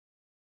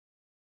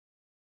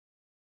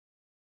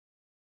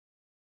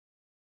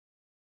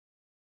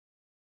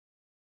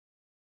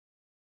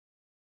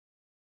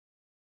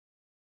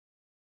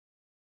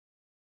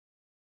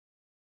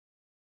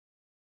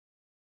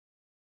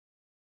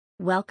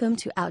Welcome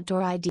to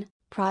Outdoor ID,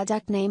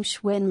 product name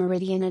Schwinn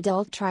Meridian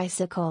Adult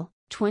Tricycle,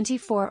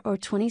 24 or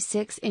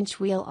 26-inch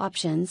wheel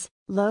options,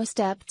 low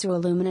step through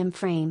aluminum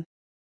frame.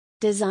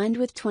 Designed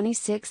with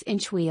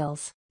 26-inch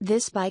wheels,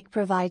 this bike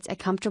provides a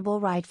comfortable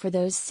ride for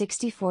those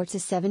 64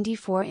 to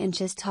 74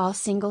 inches tall.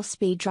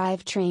 Single-speed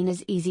drivetrain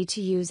is easy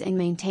to use and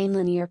maintain.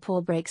 Linear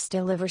pull brakes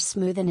deliver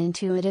smooth and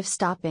intuitive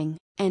stopping,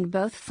 and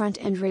both front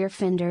and rear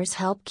fenders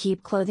help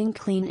keep clothing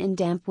clean in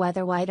damp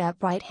weather. Wide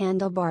upright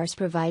handlebars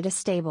provide a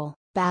stable,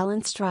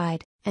 balanced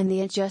ride, and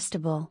the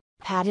adjustable,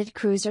 padded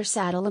cruiser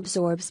saddle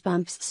absorbs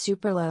bumps.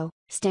 Super low,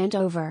 stand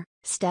over,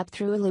 step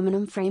through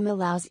aluminum frame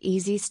allows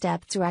easy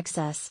step through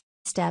access.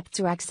 Step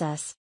through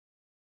access.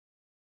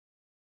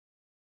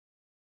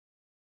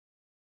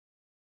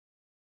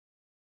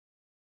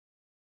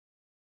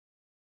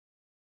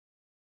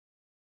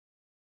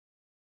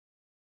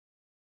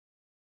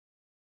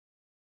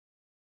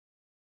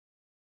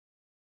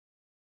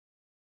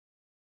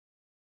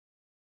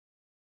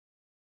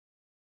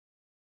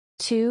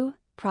 Two,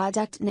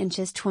 product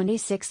inches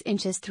 26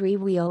 inches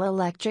 3-wheel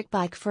electric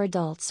bike for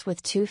adults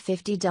with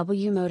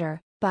 250W motor,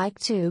 bike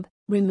tube,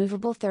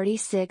 removable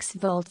 36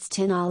 volts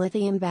 10Ah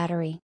lithium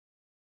battery.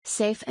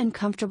 Safe and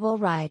comfortable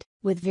ride,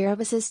 with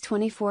Viribus's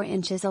 24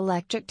 inches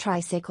electric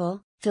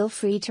tricycle. Feel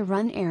free to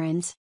run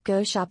errands,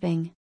 go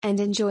shopping, and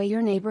enjoy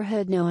your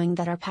neighborhood knowing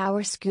that our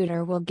power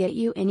scooter will get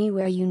you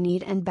anywhere you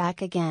need and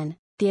back again.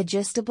 The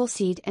adjustable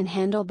seat and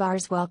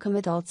handlebars welcome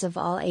adults of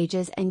all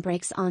ages, and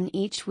brakes on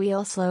each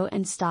wheel slow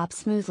and stop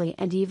smoothly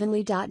and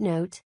evenly.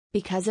 Note,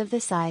 because of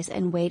the size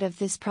and weight of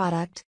this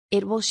product,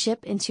 it will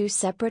ship in 2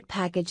 separate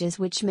packages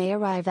which may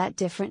arrive at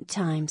different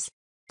times.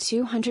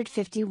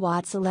 250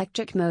 watts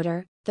electric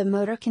motor. The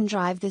motor can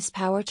drive this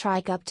power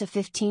trike up to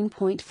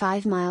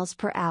 15.5 miles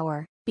per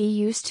hour, be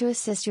used to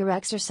assist your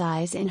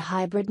exercise in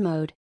hybrid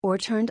mode, or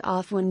turned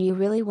off when you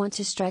really want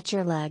to stretch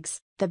your legs.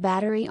 The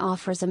battery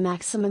offers a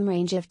maximum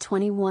range of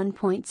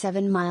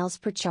 21.7 miles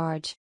per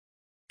charge.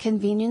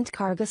 Convenient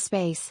cargo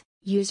space,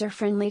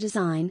 user-friendly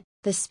design.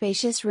 The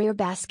spacious rear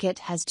basket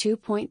has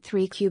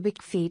 2.3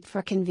 cubic feet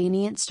for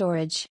convenient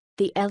storage.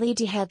 The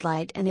LED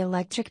headlight and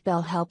electric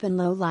bell help in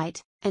low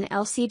light. An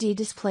LCD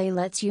display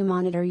lets you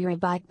monitor your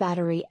bike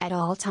battery at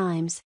all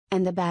times,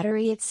 and the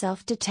battery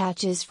itself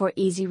detaches for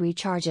easy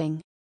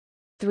recharging.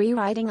 3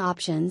 riding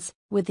options.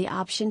 With the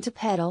option to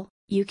pedal,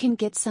 you can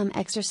get some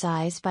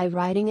exercise by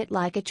riding it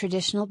like a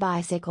traditional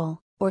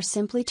bicycle, or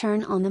simply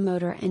turn on the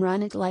motor and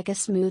run it like a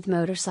smooth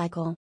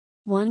motorcycle.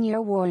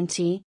 1-year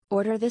warranty.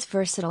 Order this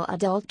versatile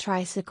adult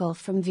tricycle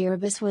from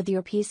Viribus with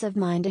your peace of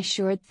mind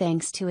assured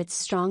thanks to its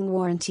strong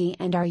warranty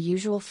and our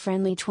usual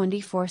friendly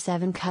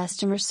 24/7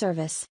 customer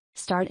service.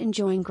 Start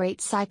enjoying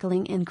great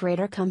cycling in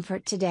greater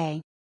comfort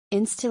today.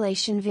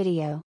 Installation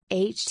video,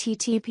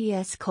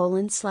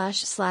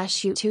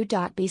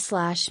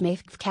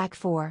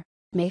 https://youtube.b/mafcac4,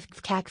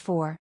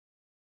 mafcac4.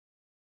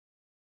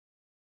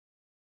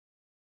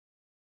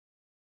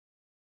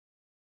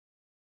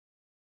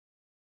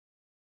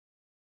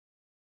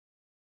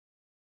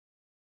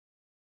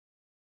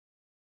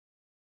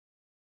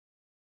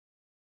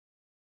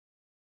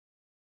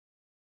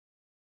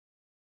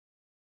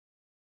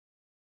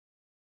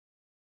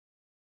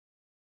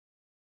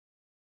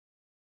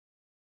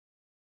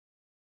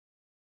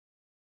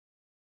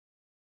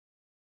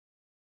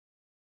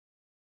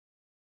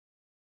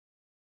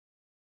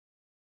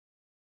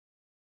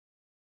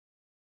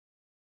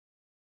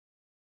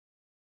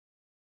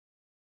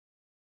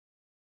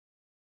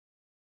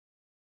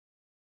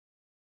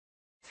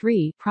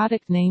 Three,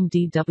 product name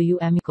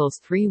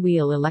DWMEIGI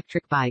 3-wheel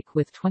electric bike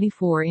with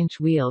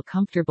 24-inch wheel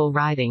comfortable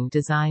riding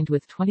designed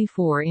with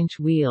 24-inch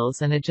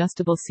wheels and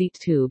adjustable seat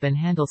tube and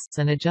handle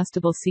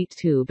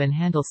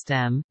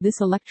stem.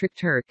 This electric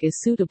Turk is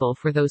suitable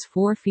for those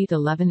 4 feet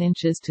 11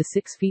 inches to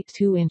 6 feet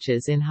 2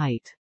 inches in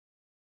height.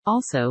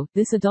 Also,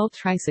 this adult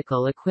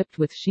tricycle equipped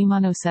with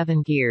Shimano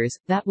 7 gears,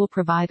 that will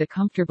provide a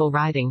comfortable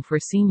riding for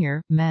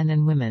senior, men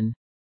and women.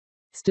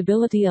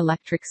 Stability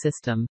electric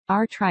system.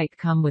 Our Trike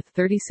come with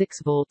 36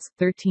 volts,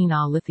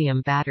 13Ah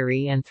lithium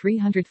battery and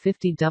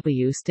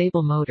 350W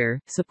stable motor,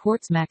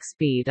 supports max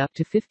speed up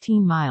to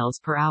 15 miles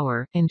per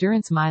hour,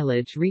 endurance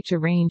mileage reach a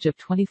range of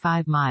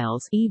 25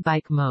 miles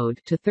e-bike mode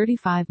to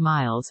 35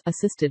 miles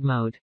assisted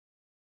mode.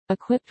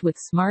 Equipped with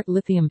smart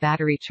lithium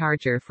battery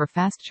charger for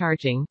fast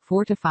charging,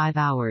 4 to 5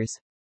 hours.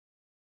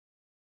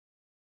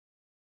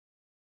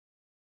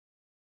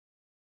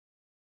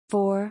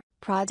 4.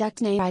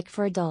 Product name Trike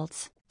for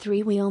adults.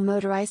 3-wheel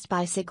motorized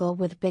bicycle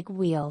with big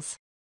wheels.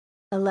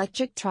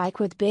 Electric trike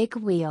with big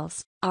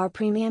wheels. Our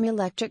premium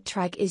electric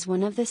trike is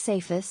one of the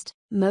safest,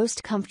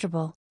 most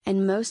comfortable,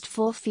 and most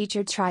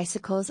full-featured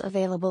tricycles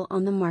available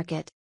on the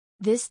market.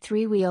 This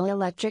 3-wheel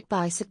electric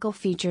bicycle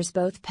features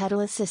both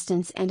pedal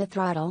assistance and a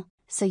throttle,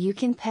 so you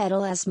can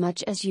pedal as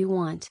much as you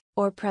want,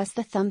 or press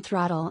the thumb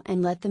throttle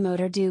and let the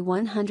motor do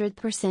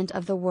 100%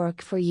 of the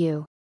work for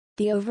you.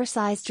 The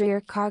oversized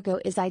rear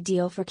cargo is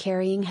ideal for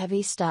carrying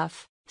heavy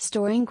stuff,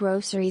 storing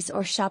groceries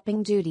or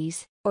shopping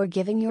duties, or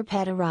giving your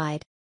pet a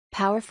ride.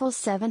 Powerful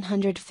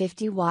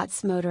 750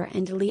 watts motor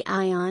and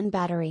Li-ion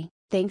battery,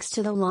 thanks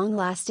to the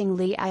long-lasting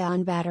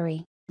Li-ion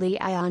battery.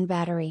 Li-ion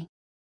battery.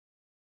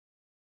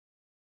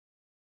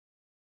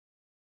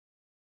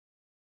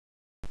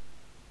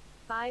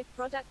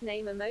 Product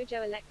name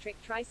Emojo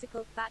Electric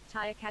Tricycle Fat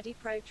Tire Caddy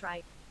Pro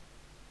Trike.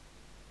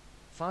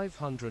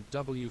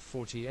 500W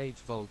 48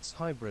 volts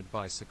hybrid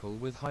bicycle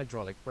with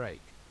hydraulic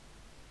brake.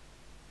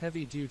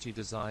 Heavy-duty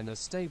design, a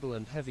stable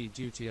and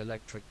heavy-duty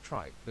electric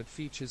trike that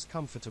features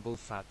comfortable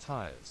fat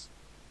tires.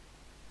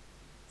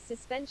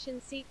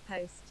 Suspension seat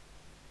post.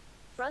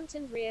 Front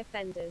and rear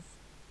fenders.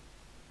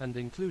 And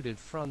included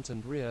front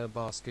and rear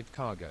basket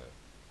cargo.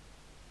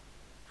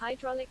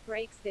 Hydraulic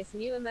brakes. This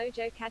new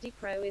Emojo Caddy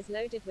Pro is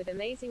loaded with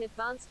amazing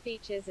advanced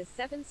features as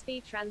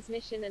 7-speed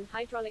transmission and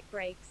hydraulic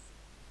brakes.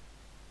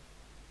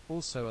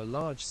 Also, a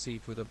large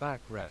seat with a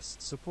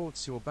backrest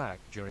supports your back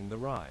during the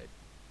ride.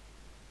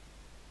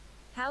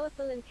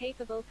 Powerful and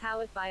capable,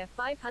 powered by a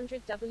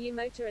 500W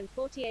motor and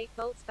 48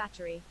 volts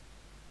battery.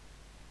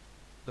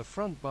 The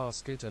front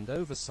basket and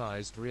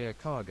oversized rear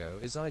cargo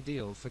is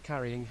ideal for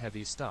carrying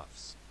heavy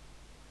stuffs,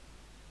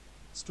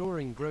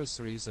 storing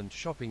groceries and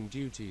shopping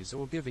duties,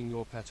 or giving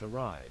your pet a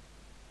ride.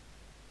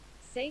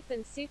 Safe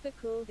and super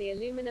cool. The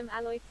aluminum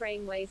alloy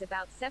frame weighs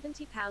about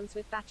 70 pounds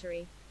with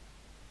battery.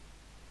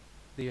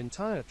 The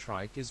entire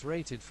trike is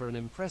rated for an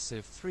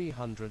impressive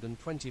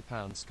 320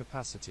 pounds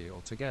capacity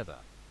altogether.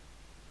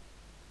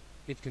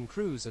 It can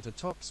cruise at a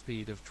top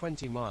speed of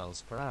 20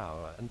 miles per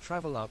hour and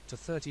travel up to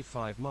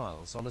 35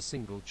 miles on a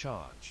single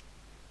charge.